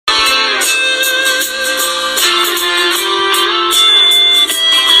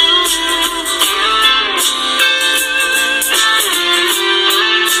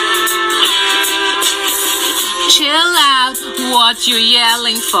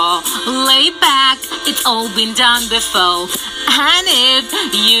for. Lay back, it's all been done before. And if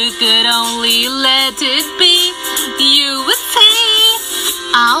you could only let it be, you would see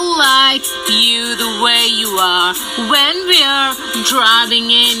I like you the way you are when we're driving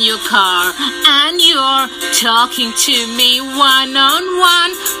in your car and you're talking to me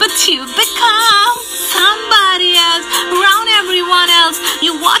one-on-one, but you become somebody else around everyone else.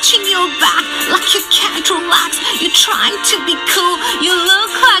 You're watching your back like you can't relax. You're trying to be cool. You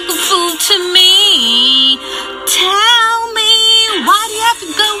look like a fool to me. Tell me, why do you have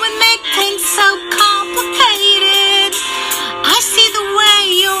to go and make things so complicated? I see the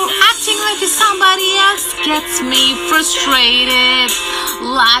way you're acting like you're somebody else gets me frustrated.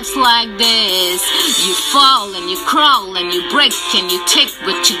 Life's like this. You fall and you crawl and you break and you take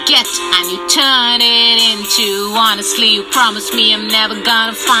what you get and you turn it into honestly. You promise me I'm never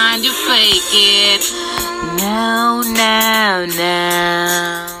gonna find you, fake it. No, no,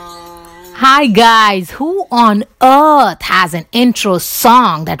 no. Hi guys, who on earth has an intro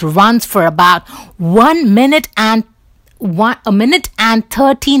song that runs for about 1 minute and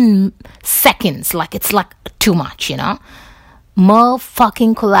 13 seconds? Like, it's like too much, you know. Merv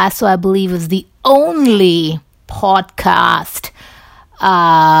fucking Colasso, I believe, is the only podcaster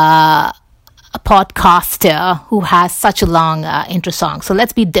who has such a long intro song. So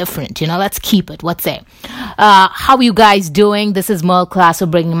let's be different, you know. Let's keep it. What say? How are you guys doing? This is Merv Colasso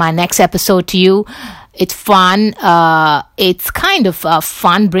bringing my next episode to you. It's fun. It's kind of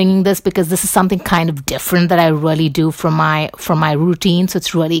fun bringing this because this is something kind of different that I really do from my routine. So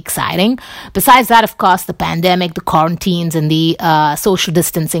it's really exciting. Besides that, of course, the pandemic, the quarantines, and the social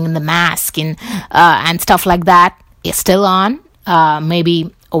distancing, and the mask, and stuff like that is still on.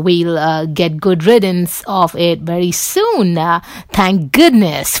 Maybe we'll get good riddance of it very soon. Thank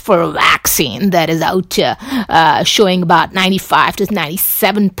goodness for a vaccine that is out showing about 95 to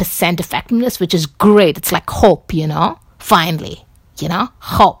 97% effectiveness, which is great. It's like hope, you know, finally, you know,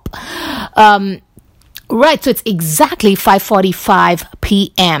 hope. Right, so it's exactly 5:45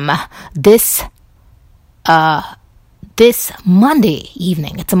 p.m. This Monday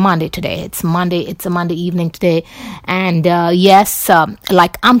evening. It's a Monday today. It's a Monday evening today. And yes,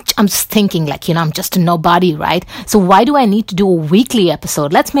 like I'm just thinking, like, you know, I'm just a nobody, right? So why do I need to do a weekly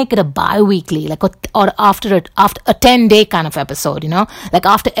episode? Let's make it a bi-weekly, like, or after a 10-day kind of episode, you know, like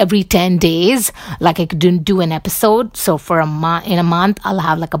after every 10 days, like I could do an episode. So for in a month, I'll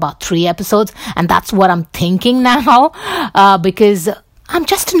have like about 3 episodes. And that's what I'm thinking now, because I'm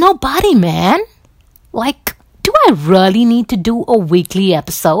just a nobody, man. Like, do I really need to do a weekly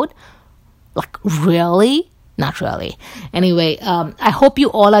episode? Like, really? Not really. Anyway, I hope you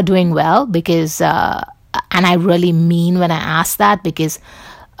all are doing well because, and I really mean when I ask that because,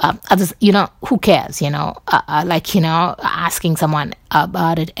 others, you know, who cares, you know, like, you know, asking someone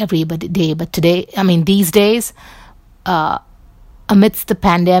about it every day. But today, I mean, these days, amidst the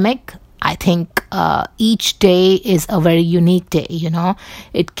pandemic, I think each day is a very unique day, you know.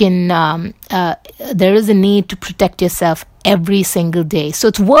 It can, there is a need to protect yourself every single day. So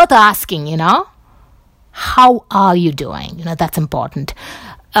it's worth asking, you know, how are you doing? You know, that's important.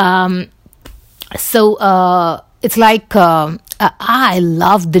 So it's like, I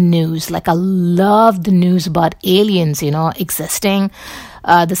love the news. Like, I love the news about aliens, you know, existing.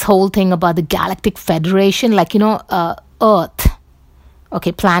 This whole thing about the Galactic Federation, like, you know, Earth.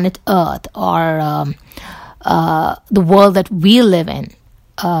 Okay, planet Earth, or the world that we live in,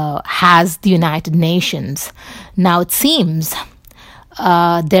 has the United Nations. Now it seems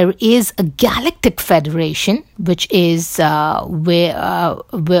there is a Galactic Federation, which is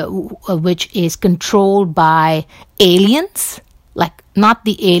which is controlled by aliens, like not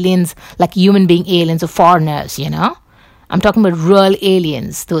the aliens, like human being aliens or foreigners. You know, I'm talking about real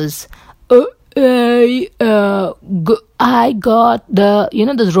aliens. Those. I got the, you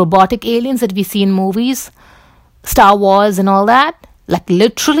know, those robotic aliens that we see in movies, Star Wars and all that. Like,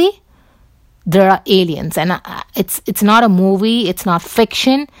 literally, there are aliens, and it's not a movie, it's not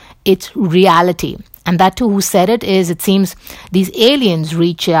fiction, it's reality. And that too, who said it is, it seems these aliens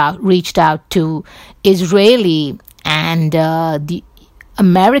reached out to Israeli and the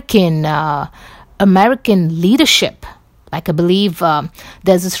American leadership. Like, I believe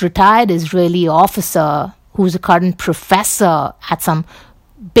there's this retired Israeli officer who's a current professor at some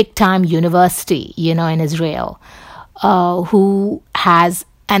big-time university, you know, in Israel, who has,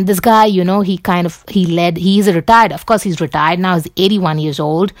 and this guy, you know, he's a retired, of course he's retired now, he's 81 years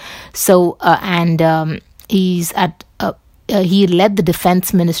old. So, he's at, he led the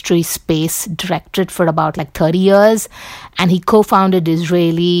Defense Ministry Space Directorate for about like 30 years, and he co-founded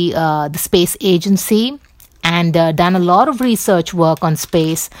the Space Agency. and done a lot of research work on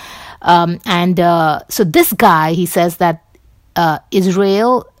space. So this guy, he says that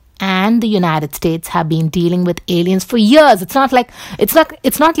Israel and the United States have been dealing with aliens for years. It's not like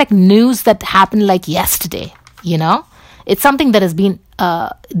news that happened like yesterday. It's something that has been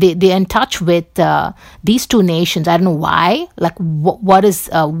they're in touch with these two nations. I don't know why. Like,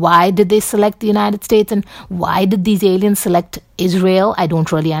 why did they select the United States, and why did these aliens select Israel? I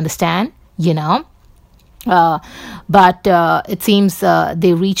don't really understand. But it seems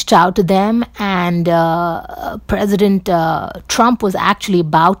they reached out to them, and President Trump was actually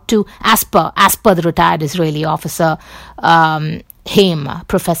about to, as per the retired Israeli officer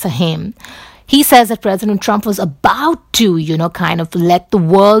Professor Haim, he says that President Trump was about to, kind of let the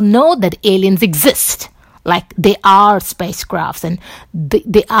world know that aliens exist. Like, they are spacecrafts, and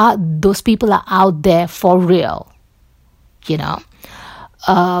those people are out there for real,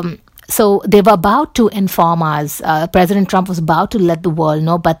 So they were about to inform us. President Trump was about to let the world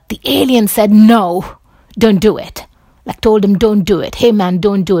know, but the aliens said, no, don't do it. Like, told him, don't do it. Hey, man,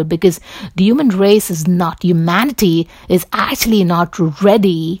 don't do it, because the humanity is actually not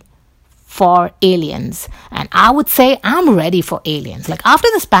ready for aliens. And I would say I'm ready for aliens. Like, after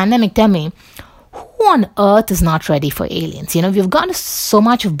this pandemic, tell me, who on earth is not ready for aliens? We've gone to so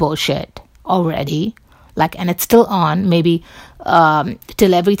much of bullshit already. Like, and it's still on. Maybe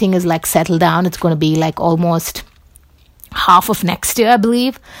till everything is like settled down, it's going to be like almost half of next year, I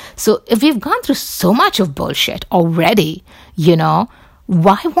believe. So if we've gone through so much of bullshit already,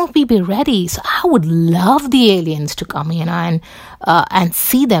 why won't we be ready? So I would love the aliens to come, and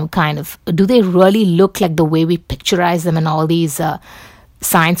see them kind of. Do they really look like the way we picturize them in all these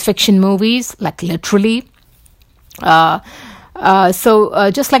science fiction movies? Like, literally. So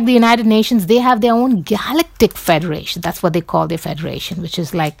just like the United Nations, they have their own galactic federation. That's what they call their federation, which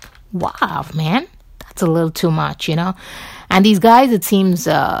is like, wow, man, that's a little too much, And these guys, it seems,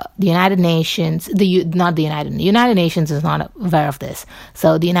 the United Nations, the United Nations is not aware of this.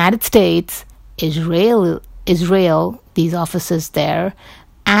 So the United States, Israel, these officers there,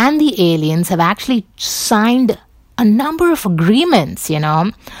 and the aliens have actually signed a number of agreements,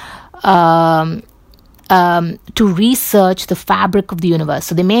 to research the fabric of the universe.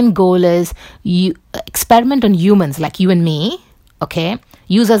 So the main goal is experiment on humans like you and me, okay?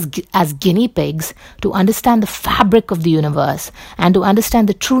 Use us as guinea pigs to understand the fabric of the universe and to understand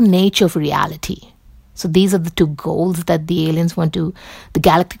the true nature of reality. So these are the two goals that the aliens the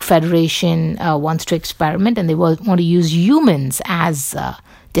Galactic Federation wants to experiment, and they want to use humans as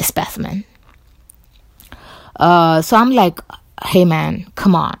their specimen. So I'm like, hey man,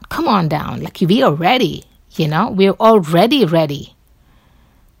 come on down. Like, we are ready, we're already ready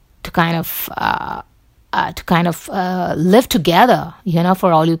to kind of live together,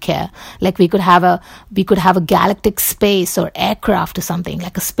 for all you care. Like, we could have a galactic space or aircraft or something,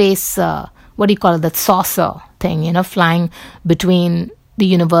 like a space, what do you call it, that saucer thing, flying between the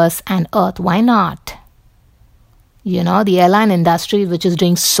universe and Earth. Why not? The airline industry, which is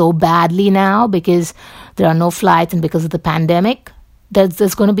doing so badly now because there are no flights and because of the pandemic,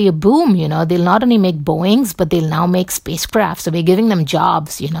 there's going to be a boom, They'll not only make Boeings, but they'll now make spacecraft. So we're giving them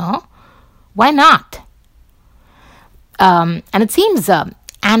jobs, Why not? And it seems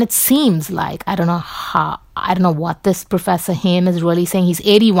like, I don't know what this Professor Haim is really saying. He's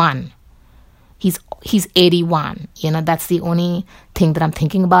 81. He's 81. That's the only thing that I'm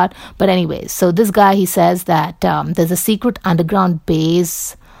thinking about. But anyways, so this guy, he says that there's a secret underground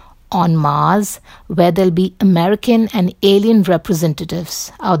base on Mars where there'll be American and alien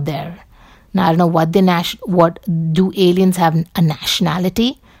representatives out there. Now, I don't know what do aliens have a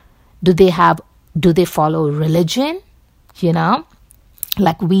nationality? Do they follow religion?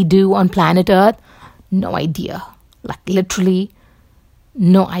 Like we do on planet Earth? No idea. Like, literally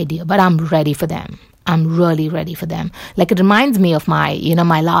no idea. But I'm ready for them. I'm really ready for them. Like, it reminds me of my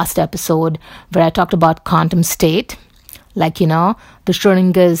last episode where I talked about quantum state. Like, the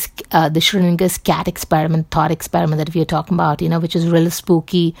Schrodinger's cat thought experiment that we are talking about, which is really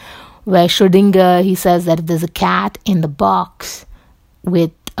spooky, where Schrodinger, he says that if there's a cat in the box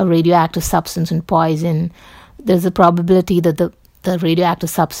with a radioactive substance and poison, there's a probability that the radioactive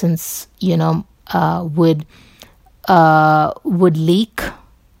substance, would leak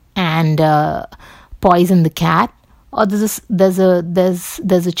and poison the cat, or there's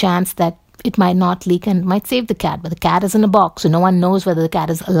a chance that it might not leak and might save the cat, but the cat is in a box, so no one knows whether the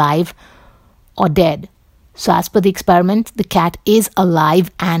cat is alive or dead. So as per the experiment, the cat is alive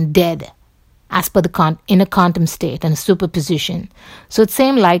and dead, as per in a quantum state and superposition. So it's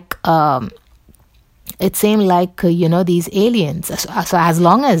same like these aliens. So as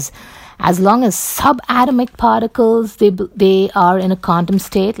long as As long as subatomic particles, they are in a quantum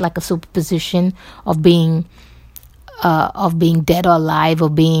state, like a superposition of being dead or alive, or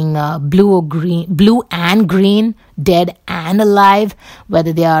being blue and green, dead and alive,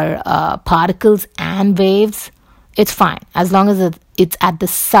 whether they are particles and waves, it's fine as long as it's at the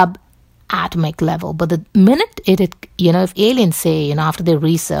subatomic level. But the minute if aliens say, after their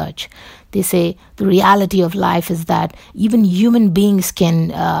research, they say the reality of life is that even human beings can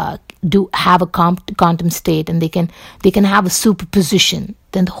have a quantum state, and they can have a superposition,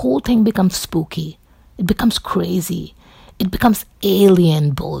 then the whole thing becomes spooky. It becomes crazy. It becomes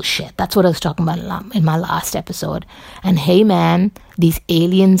alien bullshit. That's what I was talking about in my last episode. And hey man, these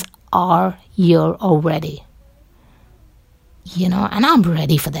aliens are here already. And I'm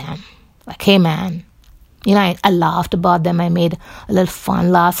ready for them. Like, hey man, I laughed about them. I made a little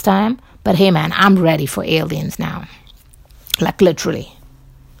fun last time. But hey man, I'm ready for aliens now. Like, literally.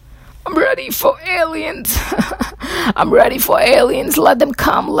 I'm ready for aliens. I'm ready for aliens. Let them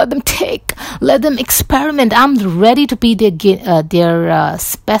come. Let them take. Let them experiment. I'm ready to be their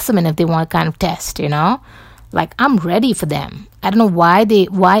specimen if they want to kind of test. Like, I'm ready for them. I don't know why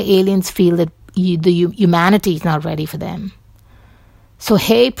aliens feel that the humanity is not ready for them. So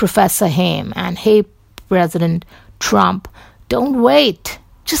hey, Professor Haim, and hey, President Trump, don't wait.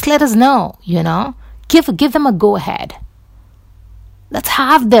 Just let us know. Give them a go ahead. Let's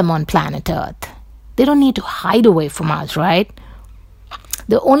have them on planet Earth. They don't need to hide away from us, right?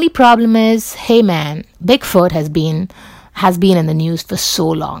 The only problem is, hey man, Bigfoot has been in the news for so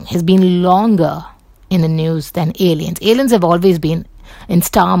long. Has been longer in the news than aliens. Aliens have always been in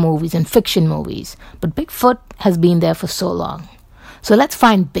star movies and fiction movies, but Bigfoot has been there for so long. So let's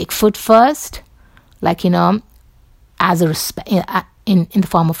find Bigfoot first, like, as a respect, in the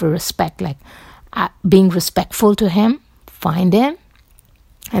form of a respect, like being respectful to him. Find him.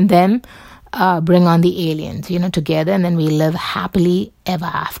 And then bring on the aliens, together, and then we live happily ever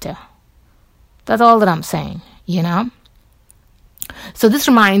after. That's all that I'm saying, So this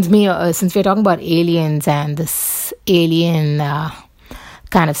reminds me, since we're talking about aliens and this alien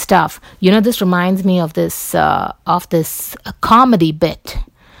kind of stuff, this reminds me of this comedy bit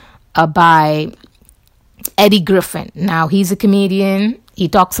by Eddie Griffin. Now, he's a comedian. He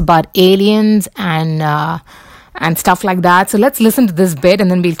talks about aliens and stuff like that. So let's listen to this bit, and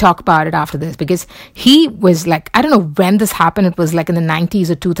then we'll talk about it after this, because he was like, I don't know when this happened. It was like in the 90s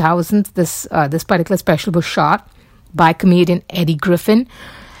or 2000s. This particular special was shot by comedian Eddie Griffin,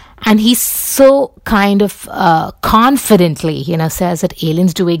 and he so kind of confidently, says that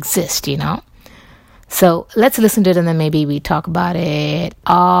aliens do exist, So let's listen to it, and then maybe we talk about it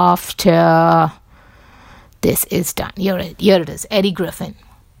after this is done. Here it is, Eddie Griffin.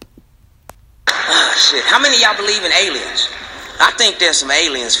 Shit, how many of y'all believe in aliens? I think there's some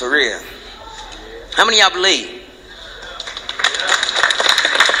aliens for real. How many of y'all believe?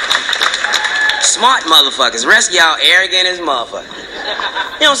 Smart motherfuckers. The rest of y'all arrogant as motherfuckers.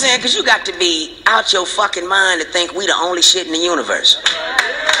 You know what I'm saying? Because you got to be out your fucking mind to think we the only shit in the universe. You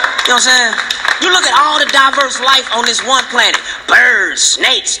know what I'm saying? You look at all the diverse life on this one planet. Birds,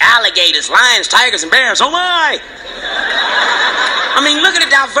 snakes, alligators, lions, tigers, and bears. Oh my! I mean, look at the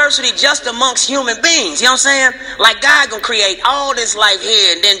diversity just amongst human beings. You know what I'm saying? Like, God gonna create all this life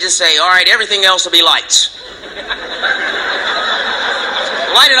here and then just say, all right, everything else will be lights.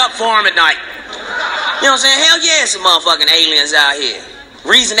 Light it up for them at night. You know what I'm saying? Hell yeah, some motherfucking aliens out here.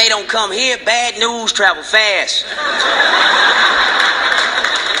 Reason they don't come here, bad news travel fast.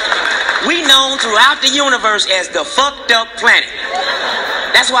 We known throughout the universe as the fucked up planet.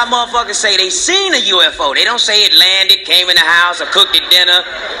 That's why motherfuckers say they seen a UFO. They don't say it landed, came in the house, or cooked at dinner.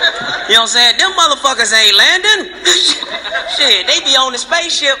 You know what I'm saying? Them motherfuckers ain't landing. Shit, they be on the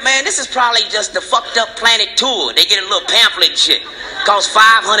spaceship, man. This is probably just the fucked up planet tour. They get a little pamphlet and shit. Cost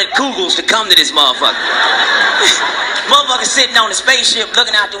 500 kugels to come to this motherfucker. Motherfuckers sitting on the spaceship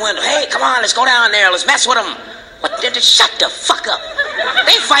looking out the window. Hey, come on, let's go down there. Let's mess with them. What? Shut the fuck up.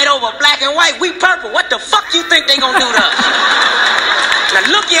 They fight over black and white. We purple. What the fuck you think they gonna do to us? Now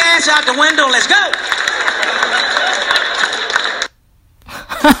look your ass out the window. Let's go.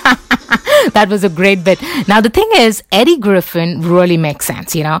 That was a great bit. Now, the thing is, Eddie Griffin really makes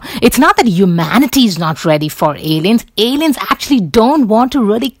sense, It's not that humanity is not ready for aliens. Aliens actually don't want to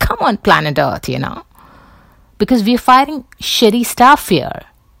really come on planet Earth, Because we're fighting shitty stuff here,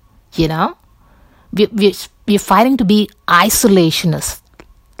 We're fighting to be isolationists,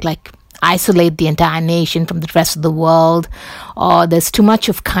 like isolate the entire nation from the rest of the world, or there's too much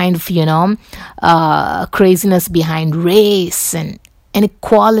of kind of, craziness behind race and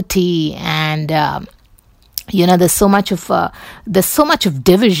inequality and, there's so much of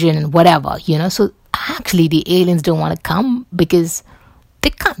division and whatever, so actually the aliens don't want to come because they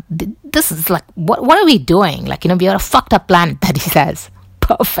can't. This is like, what are we doing? Like, we are a fucked up planet, that he says.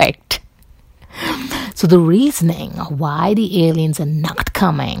 Perfect. So the reasoning of why the aliens are not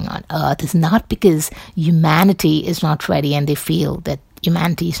coming on Earth is not because humanity is not ready and they feel that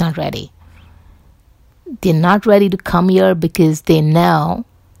humanity is not ready. They're not ready to come here because they know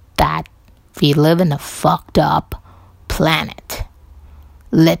that we live in a fucked up planet.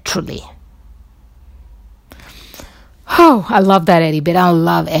 Literally. Oh, I love that Eddie bit. I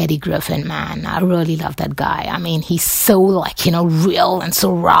love Eddie Griffin, man. I really love that guy. I mean, he's so real and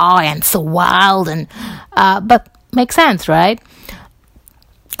so raw and so wild and but makes sense, right?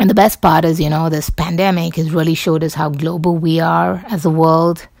 And the best part is, this pandemic has really showed us how global we are as a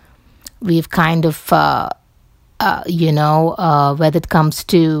world. We've kind of, whether it comes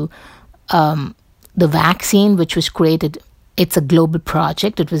to the vaccine, which was created, it's a global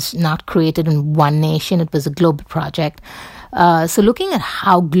project. It was not created in one nation. It was a global project. So looking at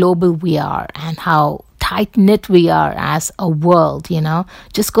how global we are and how tight-knit we are as a world,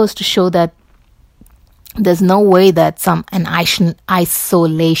 just goes to show that there's no way that an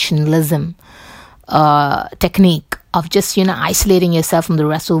isolationism technique of just, isolating yourself from the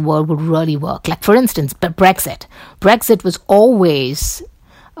rest of the world would really work. Like, for instance, Brexit. Brexit was always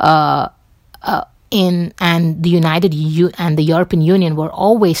and the and the European Union were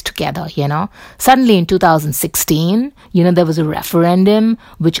always together, Suddenly in 2016, there was a referendum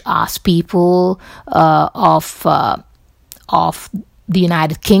which asked people of the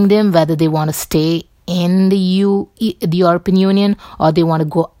United Kingdom whether they want to stay in the European Union or they want to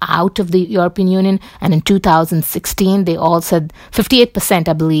go out of the European Union. And in 2016, they all said 58%,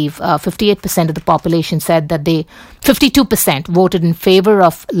 I believe, 58% of the population said that 52% voted in favor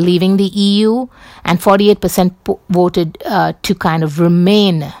of leaving the EU and 48% voted to kind of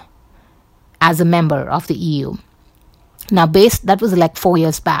remain as a member of the EU. Now, that was like 4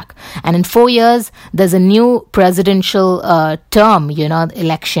 years back. And in 4 years, there's a new presidential term,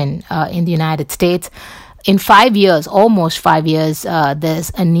 election in the United States. In 5 years, almost 5 years,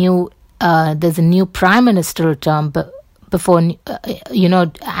 there's a new prime minister term before,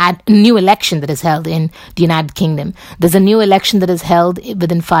 a new election that is held in the United Kingdom. There's a new election that is held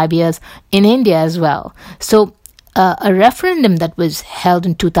within 5 years in India as well. So, a referendum that was held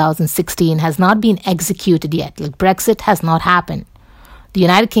in 2016 has not been executed yet. Like, Brexit has not happened. The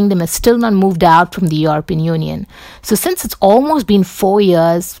United Kingdom has still not moved out from the European Union. So since it's almost been 4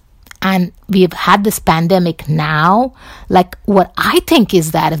 years and we've had this pandemic now, like, what I think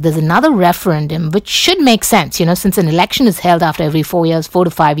is that if there's another referendum, which should make sense, since an election is held after every 4 years, 4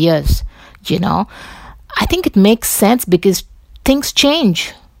 to 5 years, I think it makes sense because things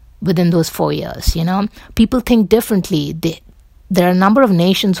change within those 4 years, People think differently. There are a number of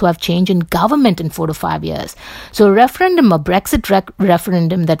nations who have changed in government in 4 to 5 years. So a Brexit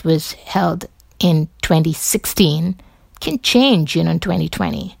referendum that was held in 2016 can change, in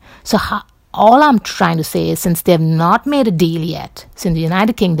 2020. So all I'm trying to say is, since they have not made a deal yet, since the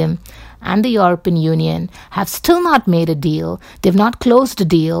United Kingdom and the European Union have still not made a deal, they've not closed a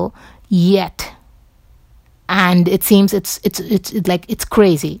deal yet. And it seems it's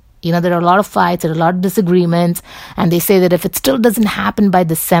crazy. There are a lot of fights, there are a lot of disagreements, and they say that if it still doesn't happen by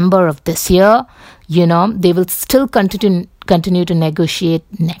December of this year, they will still continue to negotiate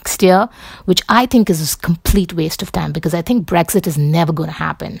next year, which I think is a complete waste of time because I think Brexit is never going to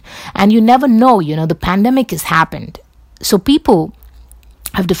happen. And you never know, the pandemic has happened. So people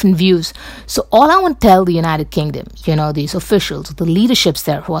have different views. So all I want to tell the United Kingdom, these officials, the leaderships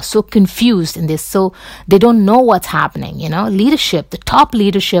there who are so confused and they don't know what's happening, leadership, the top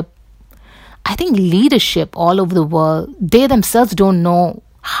leadership, I think leadership all over the world, they themselves don't know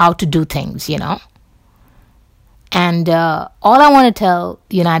how to do things, And all I want to tell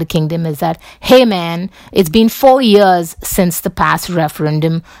the United Kingdom is that, hey man, it's been 4 years since the past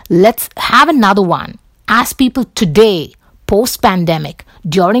referendum. Let's have another one. Ask people today, post-pandemic,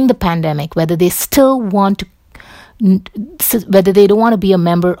 during the pandemic, whether they still want to, whether they don't want to be a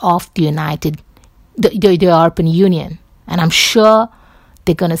member of the European Union. And I'm sure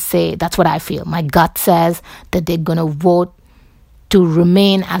they're going to say, that's what I feel. My gut says that they're going to vote to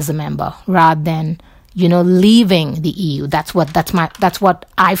remain as a member rather than, leaving the EU. That's what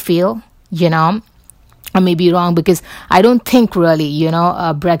I feel, I may be wrong because I don't think really,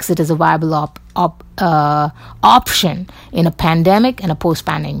 Brexit is a viable option in a pandemic and a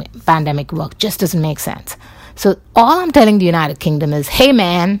post-pandemic work. Just doesn't make sense. So all I'm telling the United Kingdom is, hey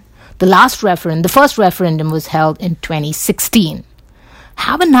man, the first referendum was held in 2016.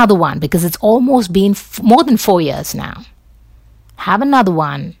 Have another one, because it's almost been more than 4 years now. Have another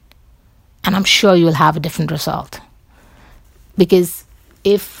one, and I'm sure you'll have a different result. Because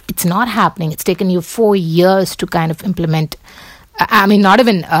if it's not happening, it's taken you 4 years to kind of implement. Not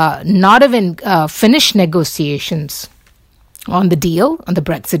even finish negotiations on the deal, on the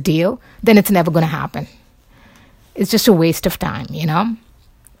Brexit deal, then it's never going to happen. It's just a waste of time,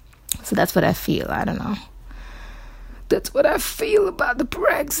 So that's what I feel. I don't know. That's what I feel about the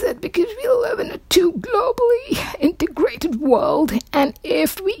Brexit, because we live in a too globally integrated world. And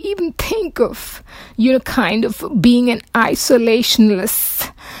if we even think of, kind of being an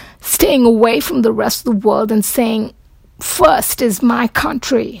isolationist, staying away from the rest of the world and saying, first is my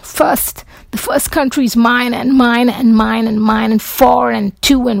country. The first country is mine and mine and mine and mine and 4 and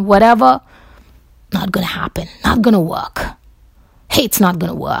 2 and whatever. Not going to happen. Not going to work. Hey, it's not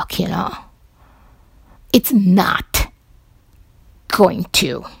going to work, It's not going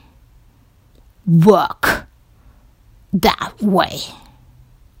to work that way.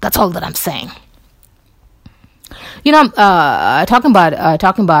 That's all that I'm saying. Talking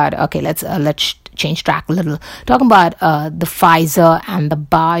about. Okay, let's change track a little. Talking about the Pfizer and the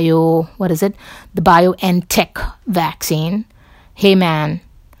the BioNTech vaccine. Hey man,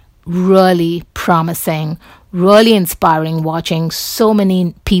 really promising, really inspiring, watching so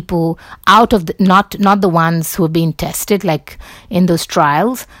many people out of not the ones who have been tested like in those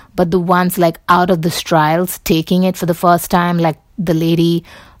trials, but the ones like out of those trials taking it for the first time, like the lady,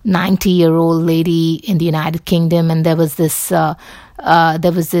 90-year-old lady in the United Kingdom, and there was this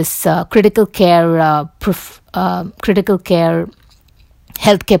critical care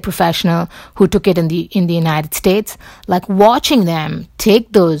healthcare professional who took it in the United States. Like watching them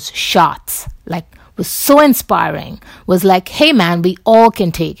take those shots, like was so inspiring. Was like, hey man, we all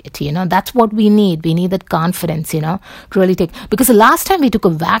can take it. That's what we need. We need that confidence. To really take. Because the last time we took a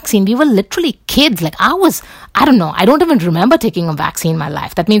vaccine, we were literally kids. Like I don't know. I don't even remember taking a vaccine in my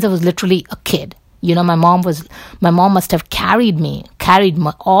life. That means I was literally a kid. My mom must have carried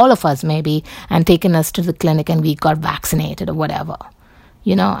all of us maybe, and taken us to the clinic, and we got vaccinated or whatever.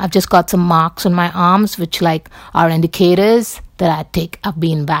 I've just got some marks on my arms, which like are indicators that I've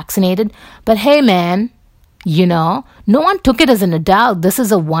been vaccinated. But hey, man, no one took it as an adult. This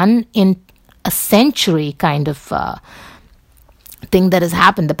is a one in a century kind of thing that has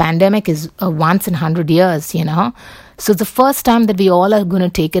happened. The pandemic is a once in 100 years, So it's the first time that we all are going to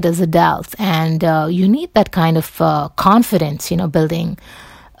take it as adults. And you need that kind of confidence, building.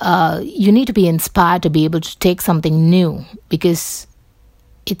 You need to be inspired to be able to take something new, because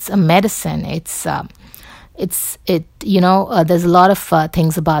it's a medicine. There's a lot of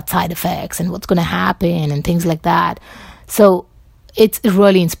things about side effects and what's going to happen and things like that. So it's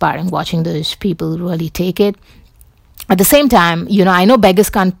really inspiring watching those people really take it. At the same time, I know beggars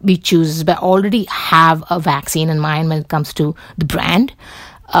can't be choosers, but I already have a vaccine in mind when it comes to the brand.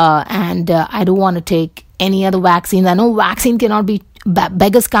 And I don't want to take any other vaccines. I know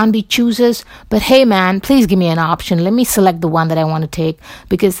beggars can't be choosers, but hey man, please give me an option. Let me select the one that I want to take,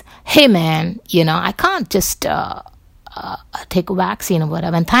 because hey man, I can't just take a vaccine or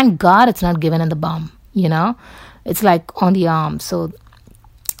whatever. And thank God it's not given in the bum, it's like on the arm. So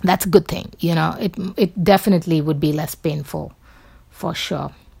that's a good thing, it definitely would be less painful for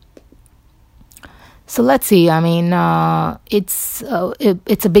sure. So let's see. It's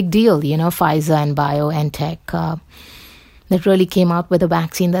a big deal, Pfizer and BioNTech that really came out with a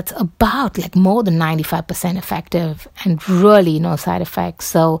vaccine that's about like more than 95% effective and really no side effects.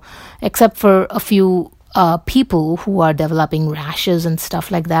 So except for a few people who are developing rashes and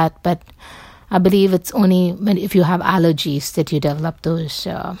stuff like that, but I believe it's only if you have allergies that you develop those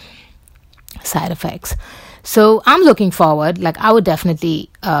side effects. So I'm looking forward. Like I would definitely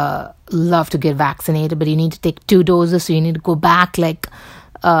love to get vaccinated, but you need to take 2 doses. So you need to go back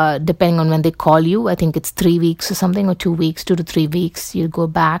depending on when they call you. I think it's 3 weeks or something, or 2 weeks, 2 to 3 weeks. You go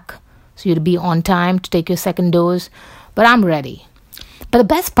back. So you'll be on time to take your second dose. But I'm ready. But the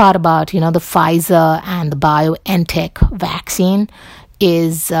best part about, the Pfizer and the BioNTech vaccine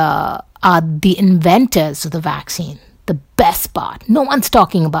is are the inventors of the vaccine. The best part. No one's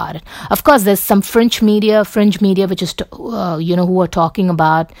talking about it. Of course, there's some fringe media, which is, who are talking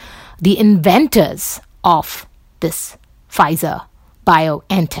about the inventors of this Pfizer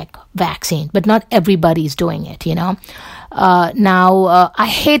BioNTech vaccine, but not everybody's doing it, Now, I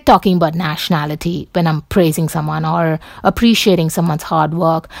hate talking about nationality when I'm praising someone or appreciating someone's hard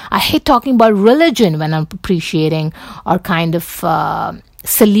work. I hate talking about religion when I'm appreciating or kind of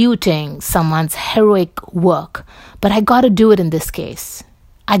saluting someone's heroic work. But I got to do it in this case.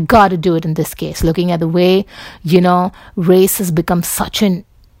 I got to do it in this case. Looking at the way, race has become such an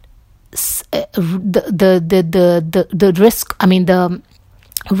the risk. I mean, the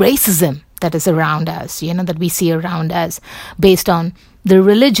racism that is around us, that we see around us, based on the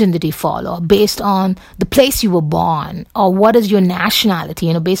religion that you follow, based on the place you were born, or what is your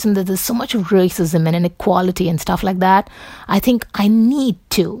nationality, based on that there's so much of racism and inequality and stuff like that. I think I need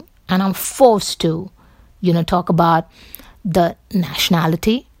to, and I'm forced to, talk about the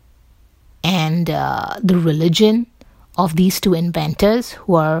nationality and the religion of these two inventors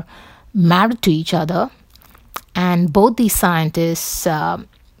who are married to each other. And both these scientists are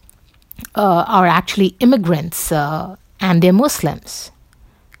actually immigrants, and they're Muslims,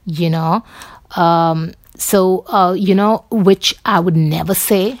 which I would never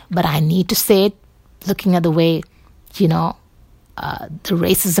say, but I need to say it, looking at the way, the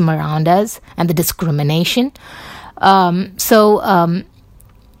racism around us and the discrimination.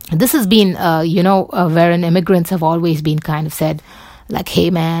 This has been, wherein immigrants have always been kind of said, like, hey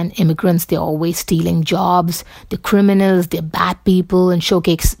man, immigrants, they're always stealing jobs, they're criminals, they're bad people, and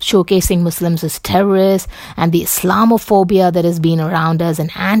showcasing Muslims as terrorists, and the Islamophobia that has been around us,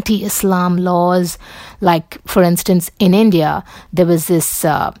 and anti-Islam laws. Like, for instance, in India, there was this,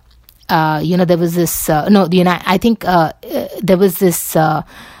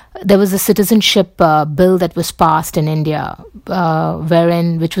 there was a citizenship bill that was passed in India,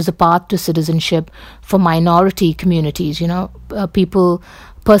 which was a path to citizenship for minority communities. People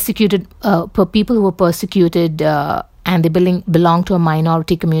persecuted, people who were persecuted, and they belong to a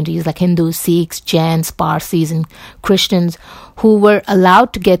minority communities like Hindus, Sikhs, Jains, Parsis, and Christians, who were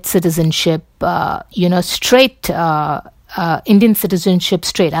allowed to get citizenship, straight. Indian citizenship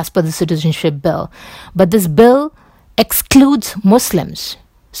straight as per the citizenship bill. But this bill excludes Muslims.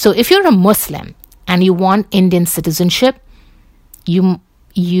 So if you're a Muslim and you want Indian citizenship, it's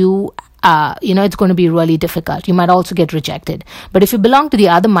going to be really difficult. You might also get rejected. But if you belong to the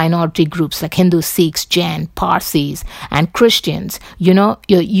other minority groups like Hindus, Sikhs, Jain, Parsis, and Christians, you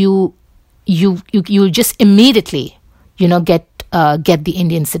just immediately, get the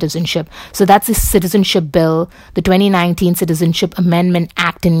Indian citizenship. So that's the citizenship bill, the 2019 Citizenship Amendment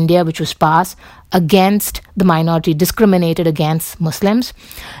Act in India, which was passed against the minority, discriminated against Muslims.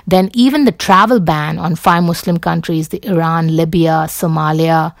 Then even the travel ban on 5 Muslim countries, the Iran, Libya,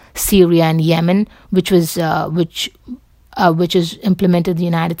 Somalia, Syria, and Yemen, which is implemented in the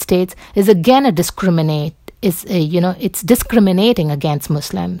United States, is again it's discriminating against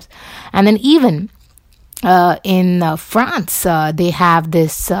Muslims. And then even in France, they have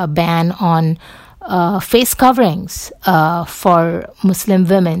this ban on face coverings for Muslim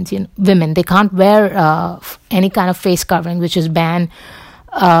women. Women, they can't wear any kind of face covering, which is banned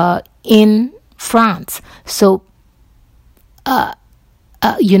in France. So,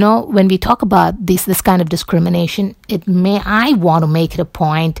 when we talk about this kind of discrimination, I want to make it a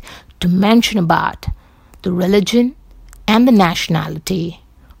point to mention about the religion and the nationality,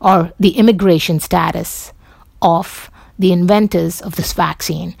 or the immigration status of the inventors of this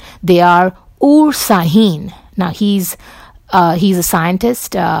vaccine. They are Ur Sahin. Now, he's a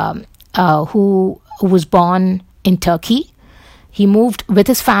scientist who was born in Turkey. He moved with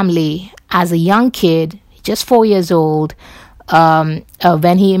his family as a young kid, just 4 years old,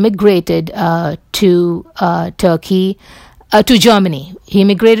 when he immigrated to Turkey, to Germany. He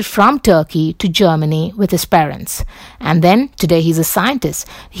immigrated from Turkey to Germany with his parents, and then today he's a scientist.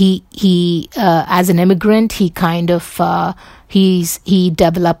 He as an immigrant, he kind of he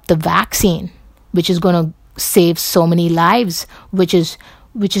developed the vaccine, which is going to save so many lives, which is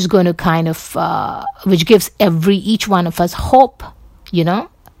going to kind of which gives each one of us hope,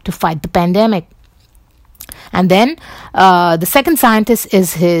 to fight the pandemic. And then the second scientist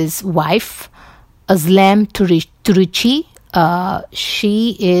is his wife, Özlem Türeci.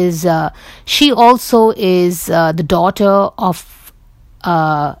 She also is the daughter of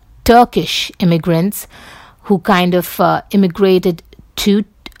Turkish immigrants who kind of immigrated to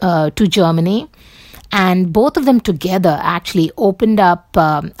Germany, and both of them together actually opened up.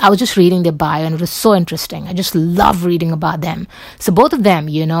 I was just reading their bio, and it was so interesting. I just love reading about them. So both of them,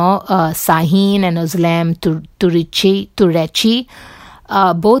 Sahin and Özlem Türeci,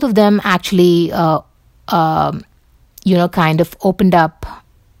 both of them actually kind of opened up,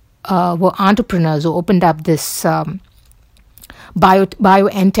 were entrepreneurs who opened up this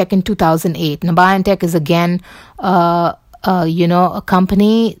BioNTech in 2008. Now, BioNTech is again, a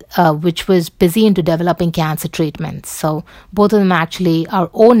company which was busy into developing cancer treatments. So both of them actually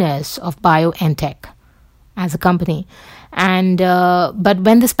are owners of BioNTech as a company. And but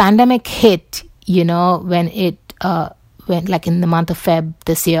when this pandemic hit, when when, like in the month of Feb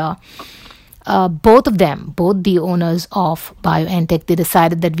this year, both the owners of BioNTech, they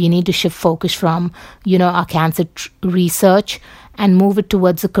decided that we need to shift focus from, our cancer research and move it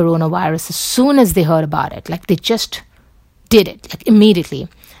towards the coronavirus as soon as they heard about it. Like they just did it, like immediately.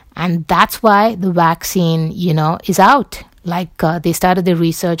 And that's why the vaccine, is out. Like they started the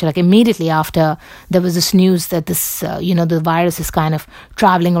research like immediately after there was this news that this, the virus is kind of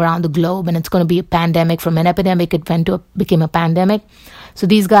traveling around the globe and it's going to be a pandemic. From an epidemic, it became a pandemic. So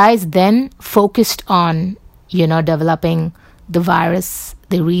these guys then focused on, developing the virus.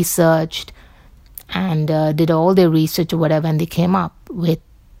 They researched and did all their research or whatever, and they came up with,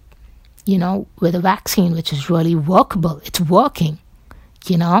 with a vaccine which is really workable. It's working,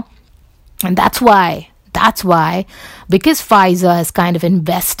 and that's why, because Pfizer has kind of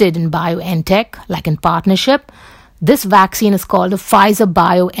invested in BioNTech, like in partnership, this vaccine is called a Pfizer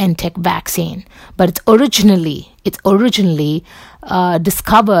BioNTech vaccine. But it's originally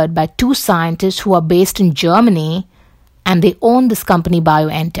discovered by two scientists who are based in Germany, and they own this company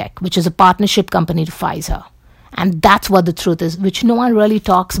BioNTech, which is a partnership company to Pfizer. And that's what the truth is, which no one really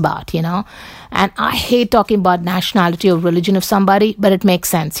talks about, And I hate talking about nationality or religion of somebody, but it makes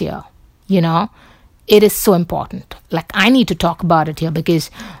sense here, It is so important. Like I need to talk about it here because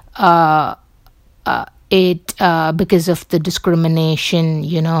because of the discrimination,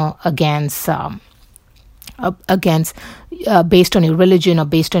 against based on your religion or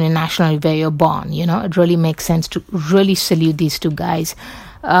based on your nationality where you're born. It really makes sense to really salute these two guys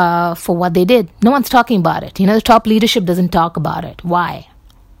for what they did. No one's talking about it. The top leadership doesn't talk about it. Why?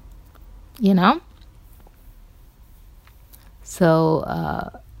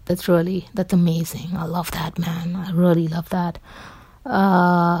 So that's amazing. I love that, man. I really love that.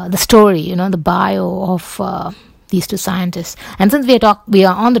 The story, the bio of these two scientists. And since we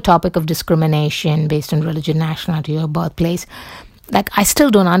are on the topic of discrimination based on religion, nationality, or birthplace, like I still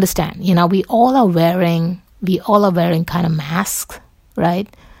don't understand. We all are wearing kind of masks,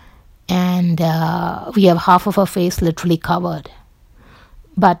 right? And we have half of our face literally covered.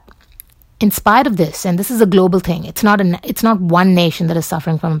 But in spite of this, and this is a global thing, it's not one nation that is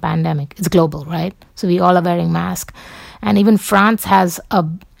suffering from a pandemic. It's global, right? So we all are wearing masks. And even France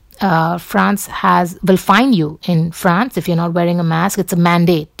will fine you in France if you're not wearing a mask. It's a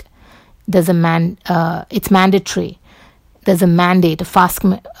mandate. It's mandatory. There's a mandate,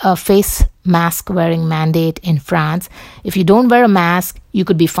 a face mask wearing mandate in France. If you don't wear a mask, you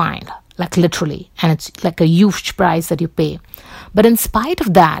could be fined, like literally. And it's like a huge price that you pay. But in spite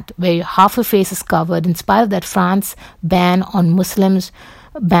of that, where half your face is covered, in spite of that, France ban on Muslims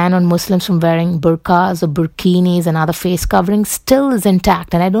from wearing burqas or burkinis and other face coverings still is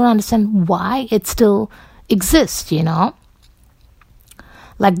intact. And I don't understand why it still exists,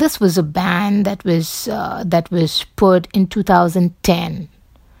 Like this was a ban that was put in 2010,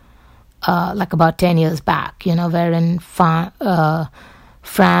 like about 10 years back, where in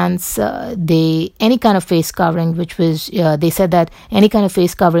France, any kind of face covering, which was, they said that any kind of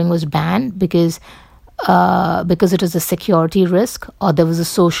face covering was banned because it was a security risk or there was a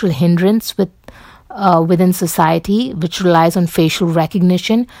social hindrance within society which relies on facial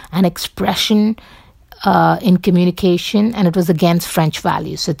recognition and expression in communication, and it was against French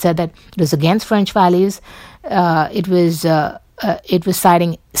values. So it said that it was against French values. It was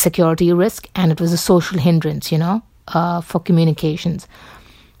citing security risk, and it was a social hindrance, for communications.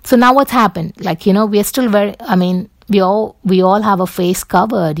 So now what's happened? Like, we are still we all have a face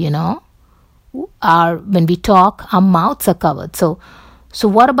covered, when we talk, our mouths are covered. So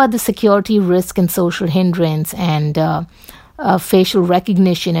what about the security risk and social hindrance and facial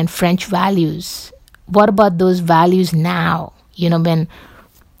recognition and French values? What about those values now? When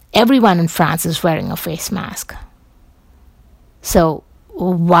everyone in France is wearing a face mask. So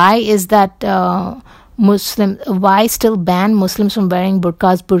why is that why still ban Muslims from wearing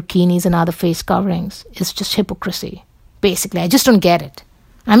burqas, burkinis and other face coverings? It's just hypocrisy, basically. I just don't get it.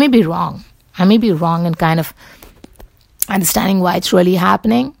 I may be wrong in kind of understanding why it's really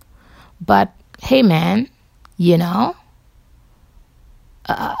happening. But hey, man,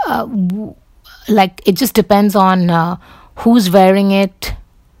 like it just depends on who's wearing it.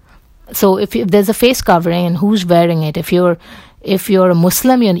 So if there's a face covering and who's wearing it, if you're a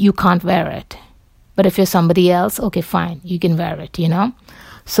Muslim, you can't wear it. But if you're somebody else, okay, fine, you can wear it,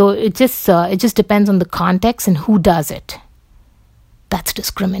 So it just depends on the context and who does it. That's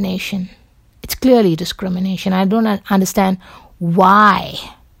discrimination. It's clearly discrimination. I don't understand why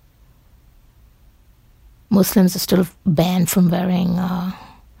Muslims are still banned from wearing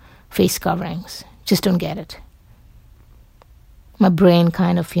face coverings. Just don't get it. My brain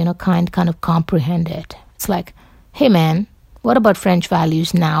kind of comprehend it. It's like, Hey man, what about French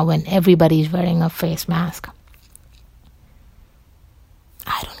values now when everybody's wearing a face mask?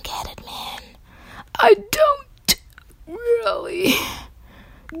 I don't get it, man. I don't really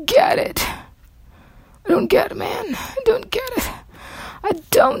get it. I don't get it, man. I don't get it. I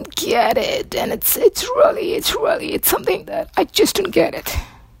don't get it. And it's something that I just don't get it.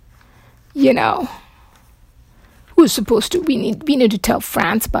 You know, who's supposed to, we need to tell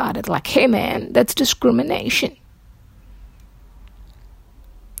France about it. Like, hey man, that's discrimination.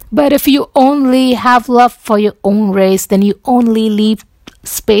 But if you only have love for your own race, then you only leave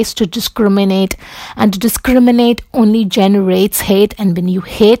space to discriminate. And to discriminate only generates hate. And when you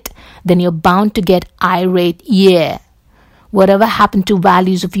hate, then you're bound to get irate. Yeah. Whatever happened to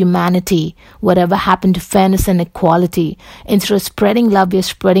values of humanity? Whatever happened to fairness and equality? Instead of spreading love, you're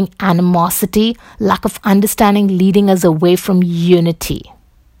spreading animosity, lack of understanding leading us away from unity.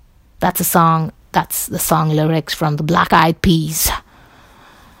 That's the song lyrics from the Black Eyed Peas.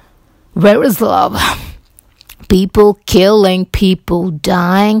 Where is love? People killing, people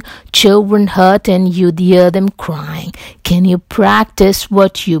dying, children hurt and you hear them crying. Can you practice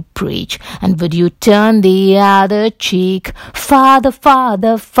what you preach? And would you turn the other cheek? Father,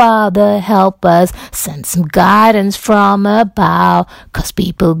 Father, Father, help us. Send some guidance from above. 'Cause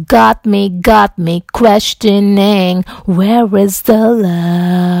people got me questioning. Where is the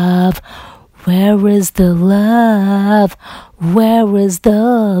love? Where is the love? Where is the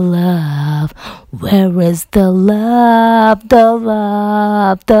love? Where is the love? The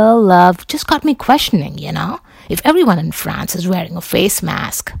love, the love. Just got me questioning, you know. If everyone in France is wearing a face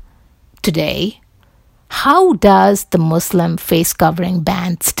mask today, how does the Muslim face covering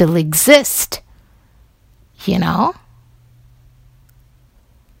ban still exist? You know?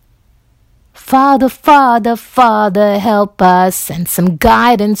 Father, Father, Father, help us. Send some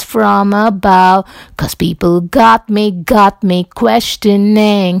guidance from above. 'Cause people got me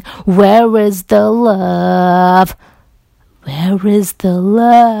questioning. Where is the love? Where is the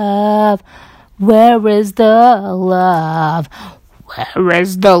love? Where is the love? Where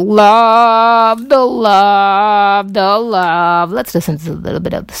is the love? The love, the love. Let's listen to a little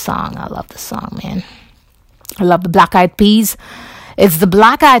bit of the song. I love the song, man. I love the Black Eyed Peas. It's the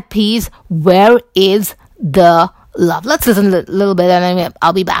Black Eyed Peas. Where is the love? Let's listen a little bit and then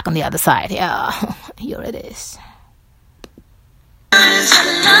I'll be back on the other side. Yeah, here it is. I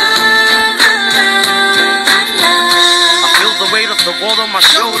feel the weight of the world on my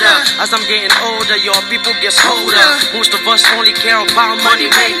shoulder. As I'm getting older, your people get colder. Most of us only care about money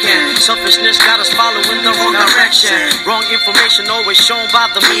making. Selfishness got us following the wrong direction. Wrong information always shown by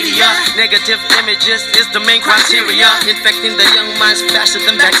the media. Negative images is the main criteria. Infecting the young minds faster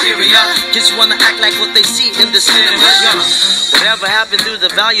than bacteria. Kids wanna act like what they see in the cinema. Whatever happened to the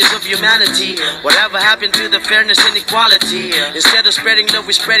values of humanity? Whatever happened to the fairness and equality? Instead of spreading love,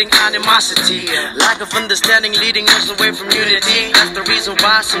 we're spreading animosity. Lack of understanding leading us away from unity. That's the reason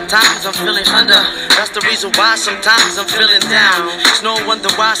why sometimes I'm feeling under. That's the reason why sometimes I'm feeling down. It's no wonder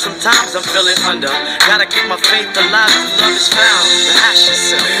why sometimes I'm feeling under. Gotta keep my faith alive if love is found. Ask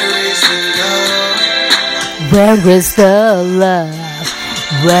yourself, where is the love? Where is the love?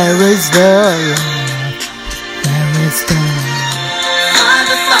 Where is the love?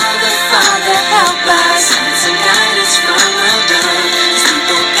 Father, Father, Father, help us. It's a guidance from above.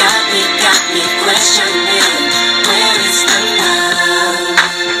 People got me questioning. Where is the love?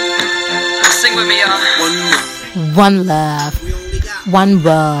 sing with me, y'all. One love. One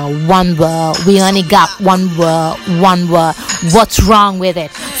world, one world. We only got one world, one world. What's wrong with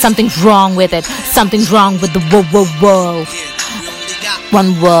it? Something's wrong with it. Something's wrong with the world.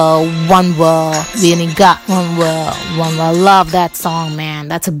 One world, one world. We only got one world, one world. Love that song, man.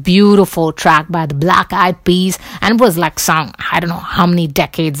 That's a beautiful track by the Black Eyed Peas, and it was like sung I don't know how many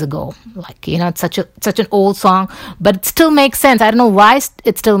decades ago. Like, you know, it's such an old song, but it still makes sense. I don't know why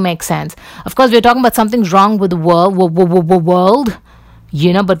it still makes sense. Of course, we're talking about something's wrong with the world,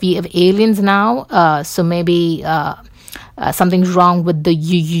 you know, but we have aliens now, so maybe something's wrong with the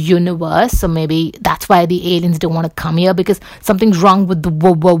universe, so maybe that's why the aliens don't want to come here, because something's wrong with the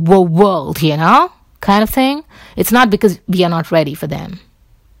world, you know, kind of thing. It's not because we are not ready for them.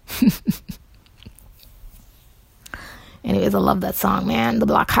 Anyways, I love that song, man. The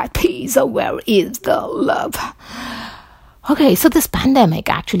Black Eyed Peas. So where is the love? Okay, so this pandemic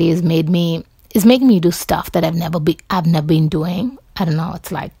actually is making me do stuff that I've never been doing. I don't know.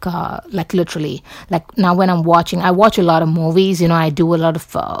 It's like literally, like now when I watch a lot of movies. You know, I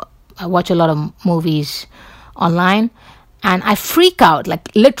watch a lot of movies online, and I freak out,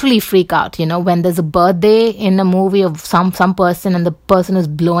 like literally freak out. You know, when there's a birthday in a movie of some person, and the person is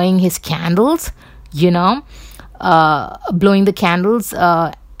blowing his candles. You know, blowing the candles,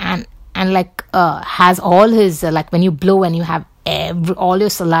 and like has all his like when you blow and you have all your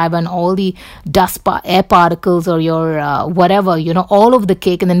saliva and all the air particles or your whatever, all over the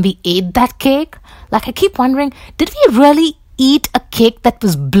cake, and then we ate that cake. Like, I keep wondering, did we really eat a cake that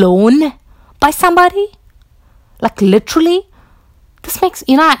was blown by somebody? Like, literally? This makes,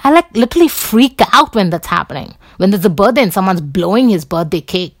 I like literally freak out when that's happening. When there's a birthday and someone's blowing his birthday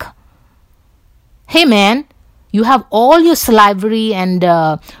cake. Hey man, you have all your salivary and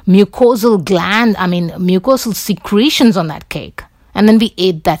mucosal secretions on that cake. And then we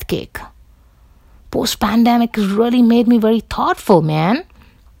ate that cake. Post-pandemic has really made me very thoughtful, man.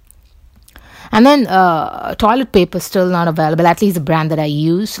 And then toilet paper is still not available, at least the brand that I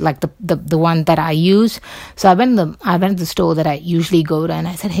use, like the one that I use. So I went to the store that I usually go to, and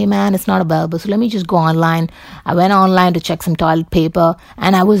I said, hey man, it's not available, so let me just go online. I went online to check some toilet paper,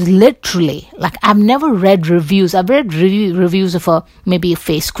 and I was literally, like, I've never read reviews. I've read reviews of maybe a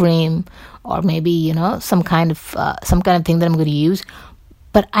face cream, or maybe, some kind of thing that I'm going to use.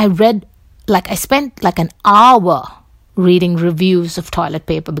 But I spent like an hour reading reviews of toilet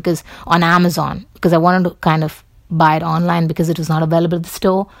paper on Amazon, because I wanted to kind of buy it online because it was not available at the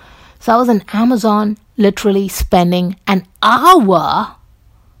store. So I was on Amazon literally spending an hour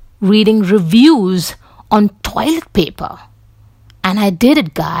reading reviews on toilet paper. And I did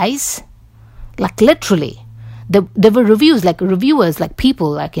it, guys. Like, literally. There were reviews, like reviewers, like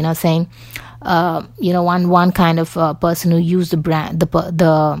people, like, saying, one kind of person who used the brand,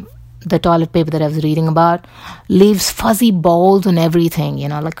 the toilet paper that I was reading about leaves fuzzy balls and everything,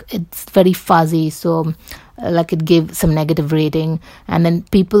 like it's very fuzzy. So like it gave some negative rating. And then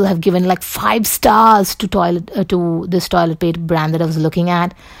people have given like 5 stars to this toilet paper brand that I was looking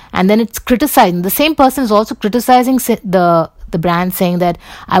at. And then it's criticizing. The same person is also criticizing the brand, saying that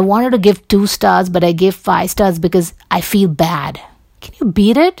I wanted to give 2 stars, but I gave 5 stars because I feel bad. Can you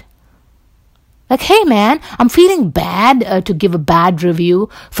beat it? Like, hey man, I'm feeling bad to give a bad review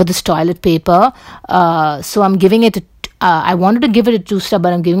for this toilet paper. So I'm giving it, I wanted to give it a 2 star,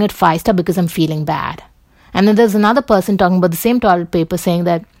 but I'm giving it 5 star because I'm feeling bad. And then there's another person talking about the same toilet paper, saying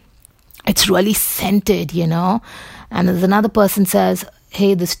that it's really scented, And there's another person says,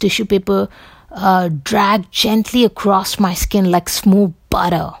 hey, this tissue paper dragged gently across my skin like smooth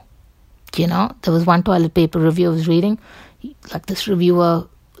butter. There was one toilet paper review I was reading. Like, this reviewer,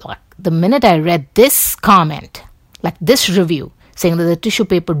 the minute I read this comment, like this review, saying that the tissue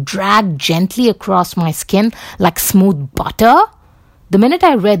paper dragged gently across my skin like smooth butter, the minute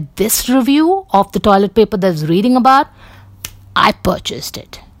I read this review of the toilet paper that I was reading about, I purchased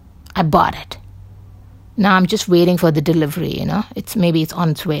it. I bought it. Now I'm just waiting for the delivery, Maybe it's on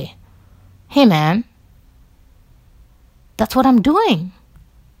its way. Hey man, that's what I'm doing.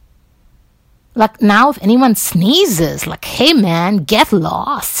 Like, now if anyone sneezes, like, hey man, get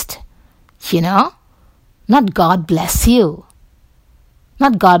lost. Not God bless you.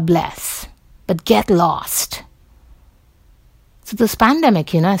 Not God bless, but get lost. So this pandemic,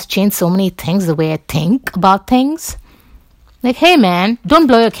 has changed so many things, the way I think about things. Like, hey man, don't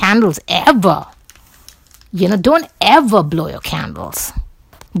blow your candles ever. Don't ever blow your candles.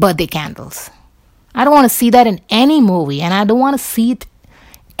 Birthday candles. I don't want to see that in any movie, and I don't want to see it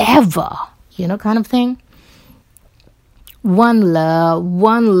ever. Kind of thing. One love,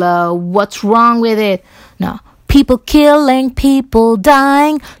 what's wrong with it? No, people killing, people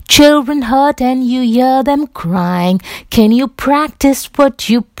dying, children hurt and you hear them crying. Can you practice what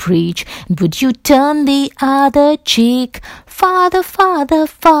you preach? Would you turn the other cheek? Father, Father,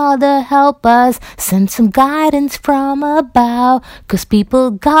 Father, help us. Send some guidance from above. 'Cause people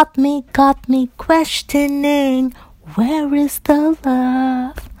got me questioning, where is the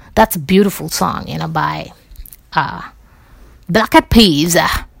love? That's a beautiful song, by Black Eyed Peas,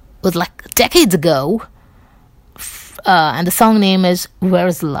 was like decades ago. And the song name is Where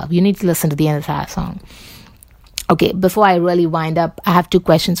is the Love? You need to listen to the entire song. Okay, before I really wind up, I have 2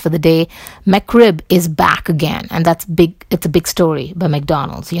 questions for the day. McRib is back again, and that's big. It's a big story by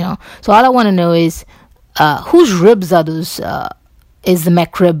McDonald's, So all I want to know is, whose ribs are those? Is the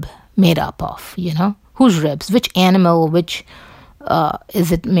McRib made up of? Whose ribs? Which animal? Which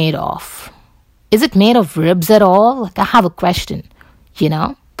is it made of? Is it made of ribs at all? Like, I have a question,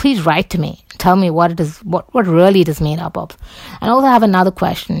 Please write to me. Tell me what it is, what really it is made up of. And also I have another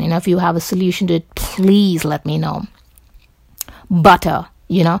question. If you have a solution to it, please let me know. Butter,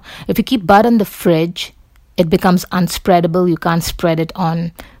 If you keep butter in the fridge, it becomes unspreadable. You can't spread it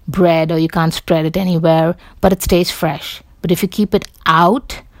on bread, or you can't spread it anywhere, but it stays fresh. But if you keep it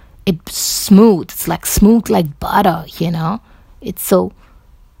out, it's smooth. It's like smooth like butter, It's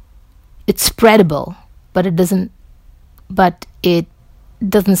spreadable. but it doesn't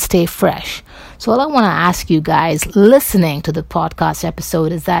stay fresh. So all I want to ask you guys listening to the podcast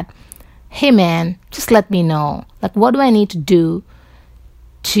episode is that, hey man, just let me know, like, what do I need to do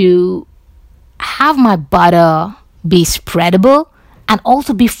to have my butter be spreadable and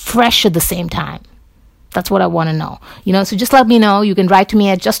also be fresh at the same time? That's what I want to know. So just let me know. You can write to me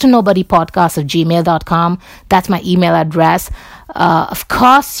at justanobodypodcast@gmail.com. That's my email address. Of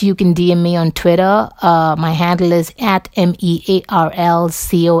course, you can DM me on Twitter. My handle is at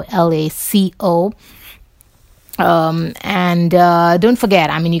MEARLCOLACO. And don't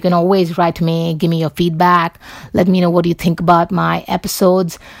forget, you can always write to me, give me your feedback, let me know what you think about my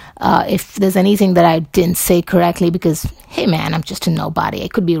episodes. If there's anything that I didn't say correctly, because, hey man, I'm just a nobody. I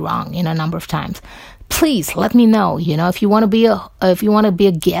could be wrong, a number of times. Please let me know. If you want to be a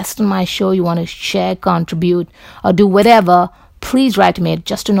guest on my show, you want to share, contribute, or do whatever, please write to me at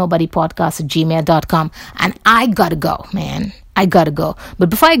justanobodypodcast@gmail.com. And I gotta go, man. I gotta go. But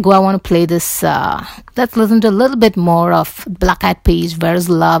before I go, I want to play this. Let's listen to a little bit more of Black Eyed Peas, Where's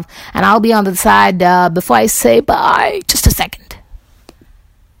Love? And I'll be on the side before I say bye. Just a second.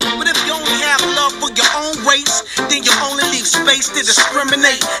 But if you only have love for your own race, then you only leave space to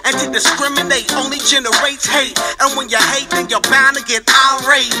discriminate. And to discriminate only generates hate. And when you hate, then you're bound to get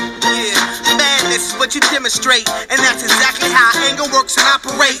irate. Yeah, madness is what you demonstrate. And that's exactly how anger works and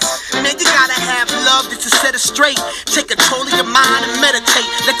operates. Man, you gotta have love just to set it straight. Take control of your mind and meditate.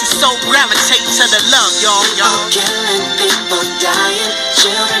 Let your soul gravitate to the love, y'all. Killing people, dying,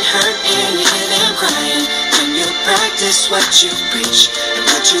 children hurt, and you hear them crying. When you practice what you preach,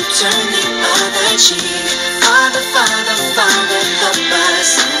 but you turn the other cheek. Father, Father, Father, help us,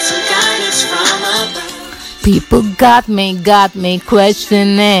 send some guidance from above. People got me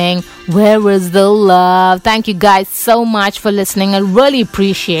questioning, where is the love? Thank you guys so much for listening. I really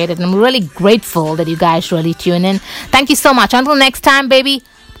appreciate it. I'm really grateful that you guys really tune in. Thank you so much. Until next time, baby.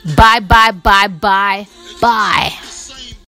 Bye.